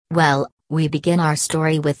Well, we begin our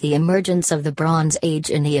story with the emergence of the Bronze Age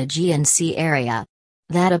in the Aegean Sea area.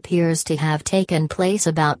 That appears to have taken place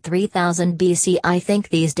about 3000 BC. I think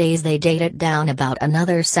these days they date it down about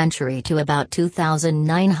another century to about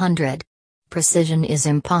 2900. Precision is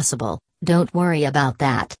impossible, don't worry about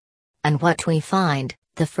that. And what we find,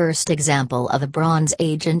 the first example of a Bronze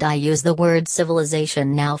Age, and I use the word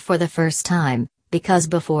civilization now for the first time, because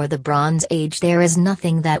before the Bronze Age there is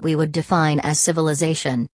nothing that we would define as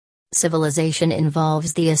civilization. Civilization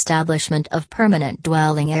involves the establishment of permanent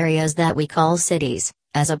dwelling areas that we call cities,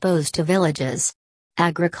 as opposed to villages.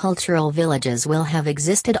 Agricultural villages will have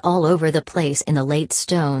existed all over the place in the Late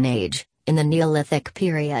Stone Age, in the Neolithic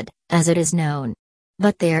period, as it is known.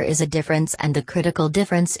 But there is a difference, and the critical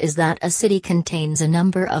difference is that a city contains a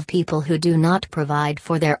number of people who do not provide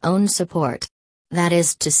for their own support. That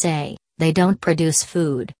is to say, they don't produce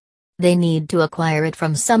food. They need to acquire it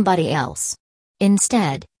from somebody else.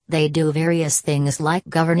 Instead, they do various things like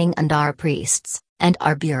governing and are priests, and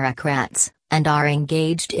are bureaucrats, and are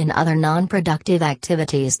engaged in other non-productive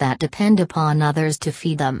activities that depend upon others to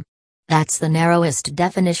feed them. That's the narrowest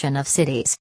definition of cities.